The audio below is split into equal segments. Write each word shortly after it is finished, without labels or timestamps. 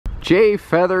J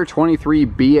Feather 23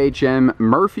 BHM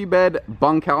Murphy bed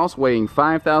bunkhouse weighing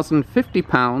 5,050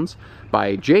 pounds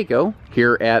by Jayco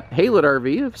here at Haylett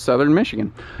RV of Southern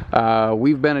Michigan.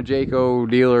 We've been a Jayco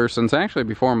dealer since actually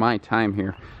before my time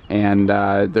here, and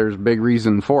there's a big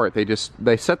reason for it.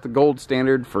 They set the gold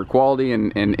standard for quality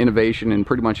and innovation in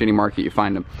pretty much any market you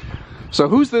find them. So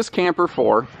who's this camper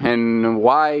for, and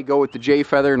why go with the J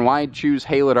Feather, and why choose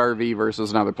Haylett RV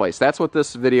versus another place? That's what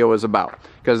this video is about,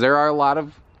 because there are a lot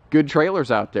of good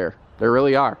trailers out there. There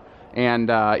really are. And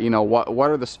you know, what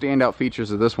are the standout features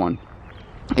of this one?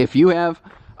 If you have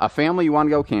a family you want to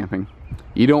go camping,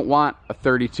 you don't want a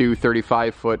 32,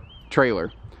 35 foot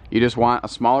trailer. You just want a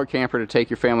smaller camper to take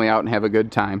your family out and have a good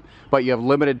time, but you have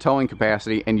limited towing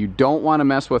capacity and you don't want to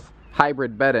mess with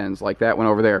hybrid bed ends like that one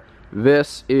over there.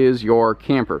 This is your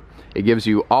camper. It gives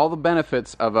you all the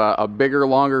benefits of a bigger,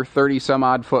 longer 30 some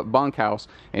odd foot bunkhouse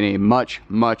in a much,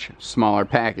 much smaller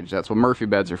package. That's what Murphy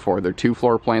beds are for. They're 2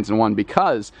 floor plans in one,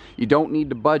 because you don't need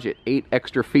to budget 8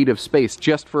 extra feet of space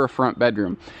just for a front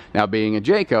bedroom. Now, being a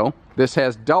Jayco, this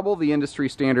has double the industry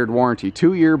standard warranty,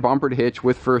 2-year bumper hitch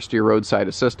with first-year roadside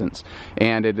assistance,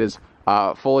 and it is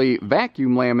fully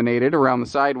vacuum laminated around the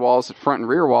sidewalls, front and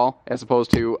rear wall, as opposed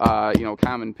to you know,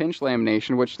 common pinch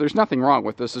lamination, which there's nothing wrong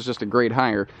with. This is just a grade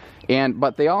higher.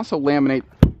 But they also laminate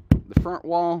the front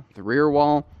wall, the rear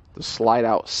wall, the slide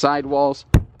out sidewalls.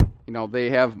 You know, they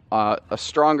have a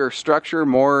stronger structure,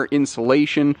 more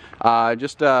insulation,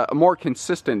 just a more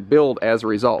consistent build as a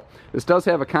result. This does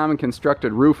have a common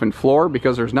constructed roof and floor,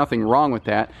 because there's nothing wrong with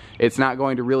that. It's not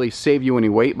going to really save you any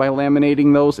weight by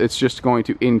laminating those. It's just going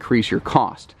to increase your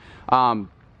cost.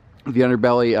 The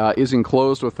underbelly is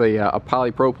enclosed with a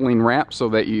polypropylene wrap so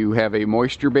that you have a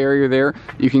moisture barrier there.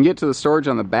 You can get to the storage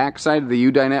on the back side of the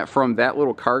U-dinette from that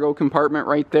little cargo compartment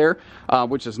right there,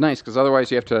 which is nice, because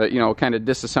otherwise you have to, you know, kind of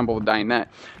disassemble the dinette.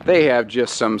 They have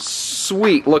just some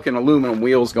sweet looking aluminum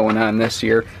wheels going on this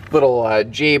year. Little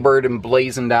Jaybird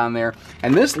emblazoned down there.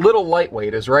 And this little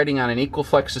lightweight is riding on an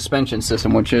EqualFlex suspension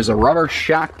system, which is a rubber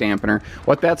shock dampener.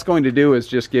 What that's going to do is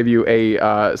just give you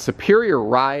a superior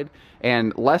ride,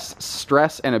 and less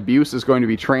stress and abuse is going to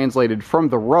be translated from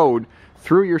the road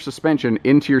through your suspension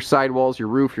into your sidewalls, your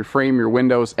roof, your frame, your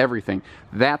windows, everything.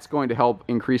 That's going to help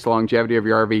increase the longevity of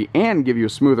your RV and give you a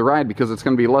smoother ride, because it's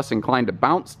going to be less inclined to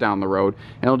bounce down the road,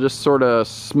 and it'll just sort of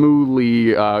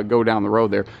smoothly go down the road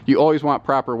there. You always want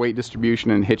proper weight distribution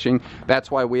and hitching.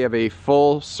 That's why we have a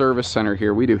full service center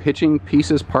here. We do hitching,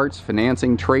 pieces, parts,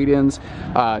 financing, trade-ins,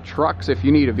 trucks. If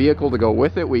you need a vehicle to go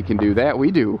with it, we can do that.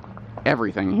 We do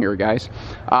everything here, guys.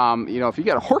 You know, if you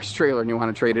got a horse trailer and you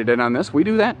want to trade it in on this, we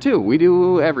do that too. We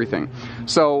do everything.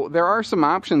 So there are some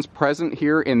options present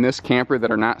here in this camper that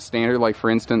are not standard. Like,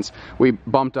 for instance, we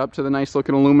bumped up to the nice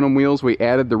looking aluminum wheels. We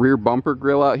added the rear bumper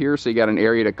grill out here, so you got an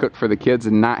area to cook for the kids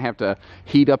and not have to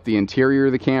heat up the interior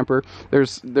of the camper.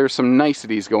 There's some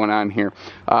niceties going on here.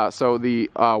 So the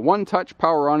one-touch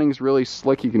power running is really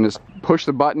slick. You can just push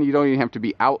the button. You don't even have to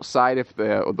be outside if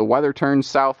the weather turns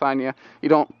south on you. You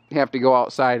don't have to go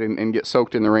outside and get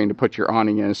soaked in the rain to put your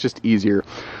awning in. It's just easier.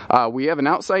 We have an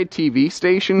outside TV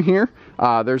station here.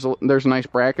 There's a nice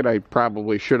bracket I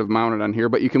probably should have mounted on here,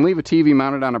 but you can leave a TV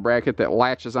mounted on a bracket that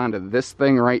latches onto this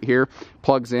thing right here,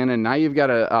 plugs in, and now you've got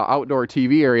an outdoor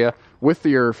TV area with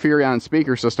your Furrion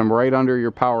speaker system right under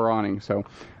your power awning. So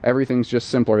everything's just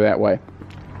simpler that way.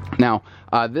 Now,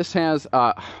 this has,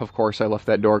 of course I left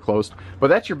that door closed, but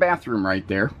that's your bathroom right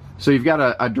there. So you've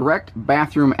got a direct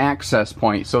bathroom access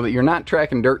point so that you're not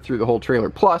tracking dirt through the whole trailer.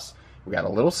 Plus, we've got a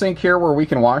little sink here where we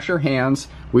can wash our hands.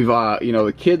 We've, you know,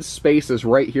 the kids' space is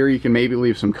right here. You can maybe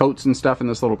leave some coats and stuff in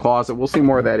this little closet. We'll see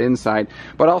more of that inside.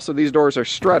 But also, these doors are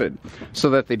strutted so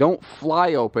that they don't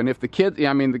fly open. If the kids,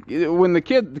 I mean, when the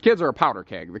kids are a powder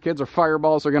keg. The kids are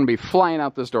fireballs. They're going to be flying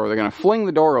out this door. They're going to fling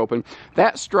the door open.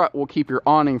 That strut will keep your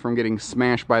awning from getting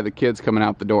smashed by the kids coming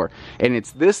out the door. And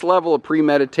it's this level of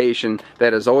premeditation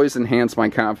that has always enhanced my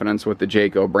confidence with the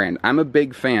Jayco brand. I'm a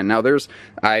big fan. Now,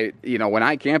 you know, when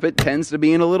I camp, it tends to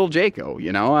be in a little Jayco.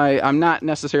 You know, I'm not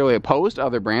necessarily opposed to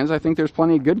other brands. I think there's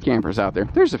plenty of good campers out there.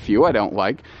 There's a few I don't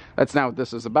like. That's not what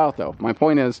this is about, though. My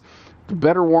point is, the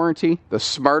better warranty, the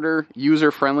smarter,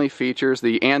 user-friendly features,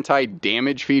 the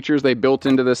anti-damage features they built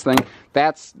into this thing,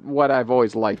 that's what I've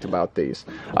always liked about these.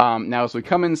 Now, as we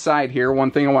come inside here, one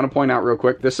thing I want to point out real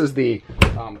quick, this is the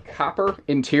copper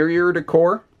interior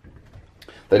decor.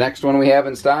 The next one we have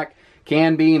in stock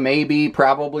can be, maybe,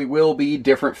 probably will be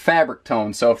different fabric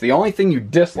tones. So if the only thing you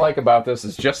dislike about this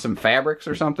is just some fabrics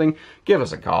or something, give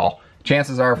us a call.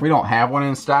 chances are if we don't have one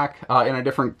in stock in a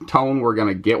different tone, we're going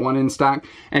to get one in stock.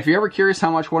 And if you're ever curious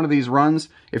how much one of these runs,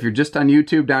 if you're just on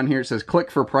YouTube, down here it says click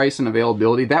for price and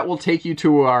availability. That will take you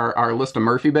to our list of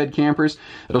Murphy bed campers.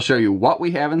 It'll show you what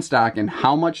we have in stock and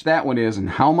how much that one is and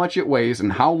how much it weighs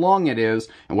and how long it is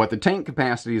and what the tank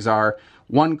capacities are,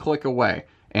 one click away.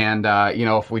 And, you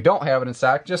know, if we don't have it in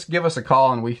stock, just give us a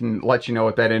call and we can let you know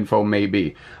what that info may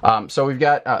be. So we've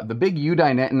got the big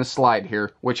U-dinette in the slide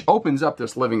here, which opens up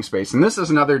this living space. And this is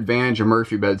another advantage of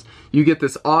Murphy beds. You get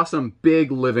this awesome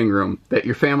big living room that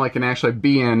your family can actually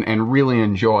be in and really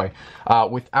enjoy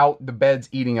without the beds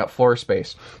eating up floor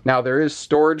space. Now, there is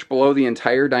storage below the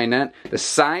entire dinette. The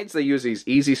sides, they use these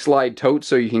easy slide totes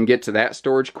so you can get to that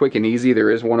storage quick and easy. There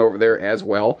is one over there as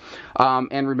well.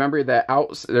 And remember that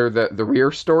the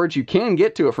rear storage, you can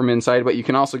get to it from inside, but you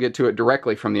can also get to it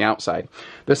directly from the outside.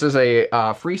 This is a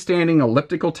freestanding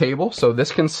elliptical table, so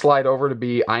this can slide over to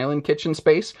be island kitchen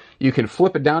space. You can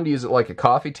flip it down to use it like a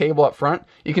coffee table up front.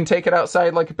 You can take it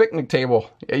outside like a picnic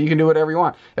table. You can do whatever you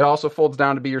want. It also folds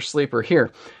down to be your sleeper here.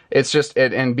 It's just,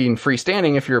 and being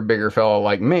freestanding, if you're a bigger fellow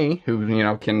like me, who, you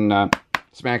know, can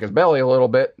smack his belly a little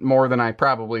bit more than I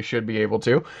probably should be able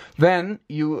to, then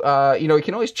you you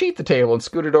can always cheat the table and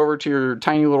scoot it over to your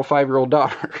tiny little 5-year-old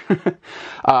daughter.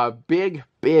 Big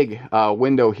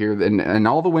window here, and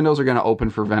all the windows are going to open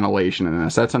for ventilation in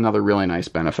this. That's another really nice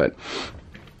benefit.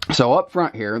 So up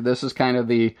front here, this is kind of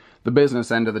the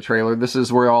business end of the trailer. This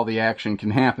is where all the action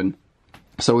can happen.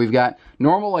 So we've got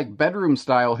normal, like, bedroom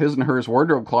style his and hers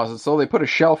wardrobe closets. So they put a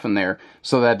shelf in there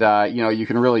so that you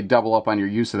can really double up on your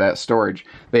use of that storage.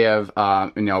 They have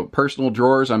personal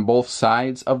drawers on both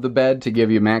sides of the bed to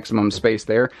give you maximum space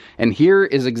there. And here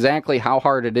is exactly how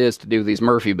hard it is to do these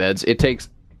Murphy beds. It takes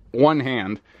one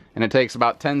hand, and it takes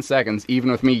about 10 seconds,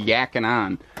 even with me yakking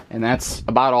on. And that's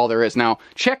about all there is. Now,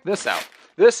 check this out.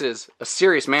 This is a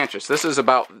serious mattress. This is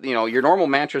about, your normal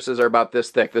mattresses are about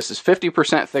this thick. This is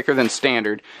 50% thicker than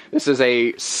standard. This is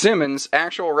a Simmons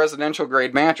actual residential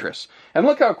grade mattress. And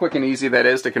look how quick and easy that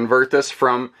is to convert this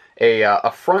from a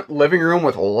front living room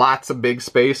with lots of big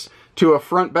space to a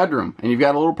front bedroom. And you've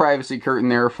got a little privacy curtain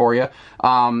there for you.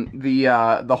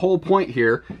 The whole point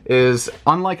here is,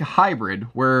 unlike a hybrid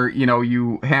where,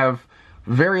 you have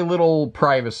very little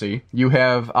privacy, you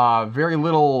have very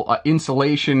little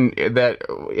insulation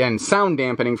and sound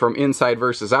dampening from inside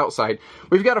versus outside.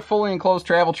 We've got a fully enclosed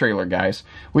travel trailer, guys.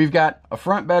 We've got a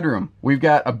front bedroom, we've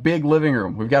got a big living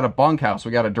room, we've got a bunkhouse,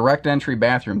 we've got a direct entry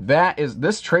bathroom.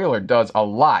 This trailer does a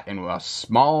lot in a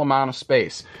small amount of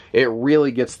space. It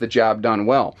really gets the job done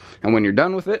well. And when you're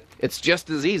done with it, it's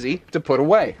just as easy to put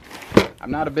away. I'm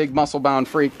not a big muscle-bound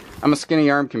freak. I'm a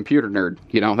skinny-armed computer nerd.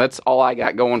 That's all I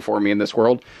got going for me in this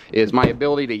world, is my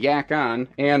ability to yak on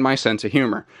and my sense of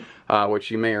humor,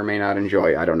 which you may or may not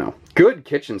enjoy. I don't know. Good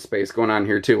kitchen space going on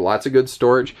here, too. Lots of good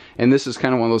storage, and this is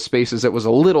kind of one of those spaces that was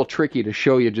a little tricky to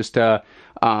show you just, in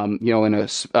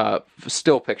a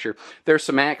still picture. There's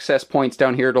some access points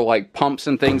down here to, like, pumps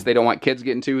and things they don't want kids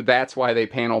getting to. That's why they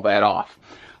panel that off.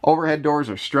 Overhead doors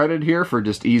are strutted here for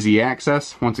just easy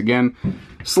access. Once again,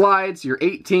 slides, your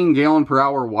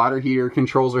 18-gallon-per-hour water heater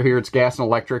controls are here. It's gas and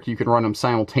electric. You can run them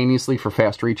simultaneously for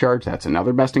fast recharge. That's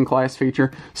another best-in-class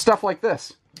feature. Stuff like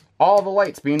this. All the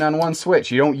lights being on one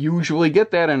switch. You don't usually get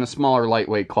that in a smaller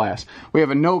lightweight class. We have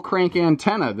a no-crank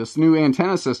antenna. This new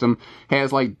antenna system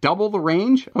has like double the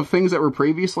range of things that were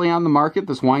previously on the market.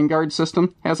 This Winegard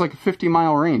system has like a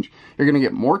 50-mile range. You're going to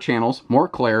get more channels, more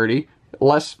clarity,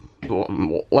 less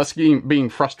being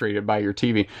frustrated by your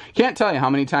TV. Can't tell you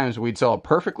how many times we'd sell a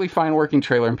perfectly fine working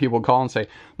trailer and people call and say,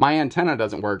 my antenna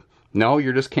doesn't work. No,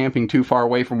 you're just camping too far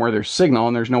away from where there's signal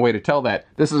and there's no way to tell that.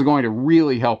 This is going to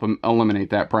really help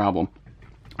eliminate that problem.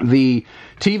 The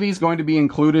TV is going to be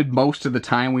included most of the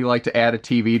time. We like to add a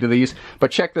TV to these,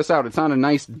 but check this out. It's on a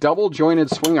nice double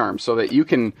jointed swing arm so that you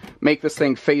can make this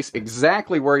thing face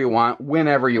exactly where you want,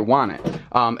 whenever you want it.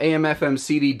 AM, FM,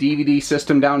 CD, DVD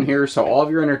system down here, so all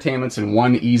of your entertainment's in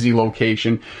one easy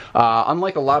location.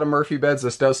 Unlike a lot of Murphy beds,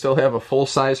 this does still have a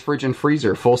full-size fridge and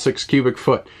freezer, full 6 cubic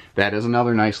foot. That is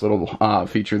another nice little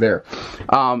feature there.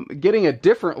 Getting a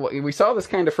different, we saw this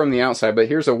kind of from the outside, but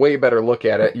here's a way better look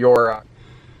at it.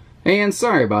 And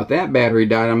sorry about that, battery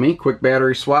died on me. Quick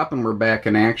battery swap and we're back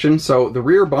in action. So the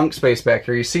rear bunk space back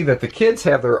here, you see that the kids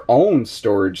have their own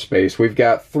storage space. We've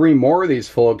got 3 more of these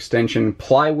full extension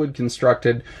plywood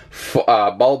constructed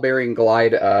ball bearing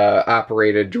glide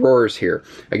operated drawers here.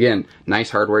 Again, nice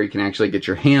hardware you can actually get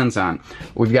your hands on.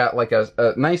 We've got like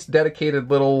a nice dedicated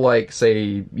little, like,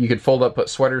 say you could fold up, put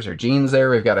sweaters or jeans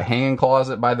there. We've got a hanging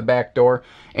closet by the back door.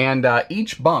 And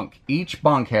each bunk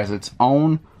has its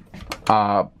own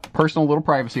personal little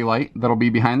privacy light that'll be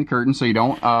behind the curtain so you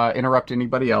don't interrupt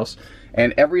anybody else.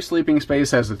 And every sleeping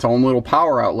space has its own little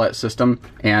power outlet system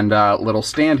and little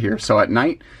stand here. So at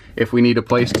night, if we need a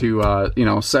place to, you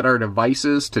know, set our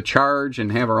devices to charge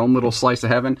and have our own little slice of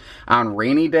heaven, on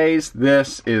rainy days,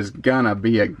 this is gonna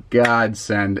be a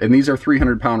godsend. And these are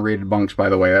 300-pound rated bunks, by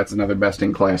the way. That's another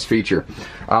best-in-class feature.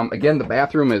 Again, the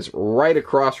bathroom is right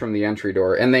across from the entry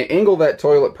door, and they angle that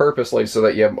toilet purposely so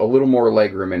that you have a little more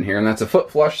leg room in here, and that's a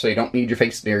foot flush, so you don't need your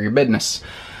face near your business.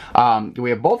 We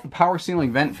have both the power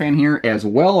ceiling vent fan here, as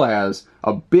well as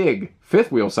a big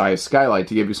fifth-wheel size skylight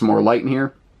to give you some more light in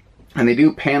here. And they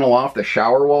do panel off the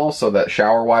shower wall so that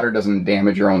shower water doesn't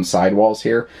damage your own sidewalls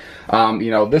here.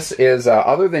 You know, this is,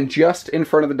 other than just in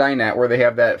front of the dinette where they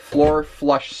have that floor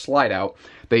flush slide out,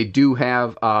 they do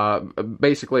have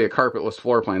basically a carpetless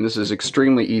floor plan. This is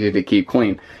extremely easy to keep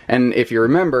clean. And if you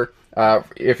remember,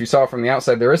 if you saw from the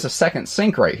outside, there is a second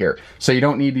sink right here. So you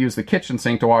don't need to use the kitchen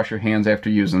sink to wash your hands after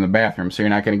using the bathroom. So you're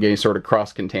not going to get any sort of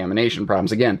cross-contamination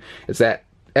problems. Again, it's that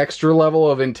extra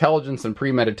level of intelligence and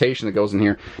premeditation that goes in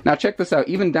here. Now check this out.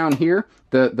 Even down here,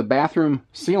 the bathroom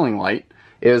ceiling light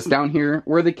is down here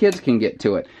where the kids can get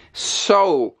to it.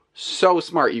 So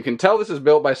smart. You can tell this is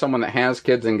built by someone that has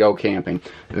kids and go camping.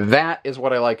 That is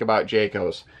what I like about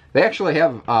Jayco's. They actually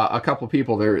have a couple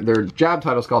people. Their job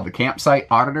title is called the Campsite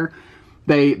Auditor.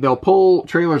 They'll pull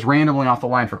trailers randomly off the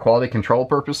line for quality control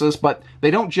purposes, but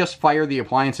they don't just fire the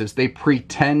appliances. They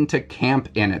pretend to camp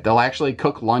in it. They'll actually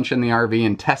cook lunch in the RV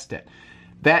and test it.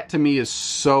 That to me is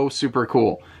so super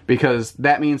cool, because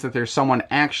that means that there's someone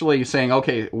actually saying,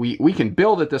 okay, we can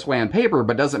build it this way on paper,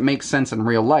 but does it make sense in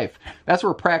real life? That's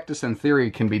where practice and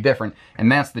theory can be different, and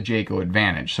that's the Jayco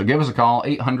advantage. So give us a call,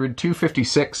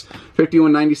 800-256-5196,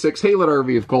 Haylet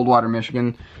RV of Coldwater,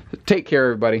 Michigan. Take care,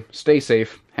 everybody. Stay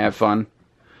safe, have fun,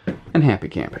 and happy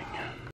camping.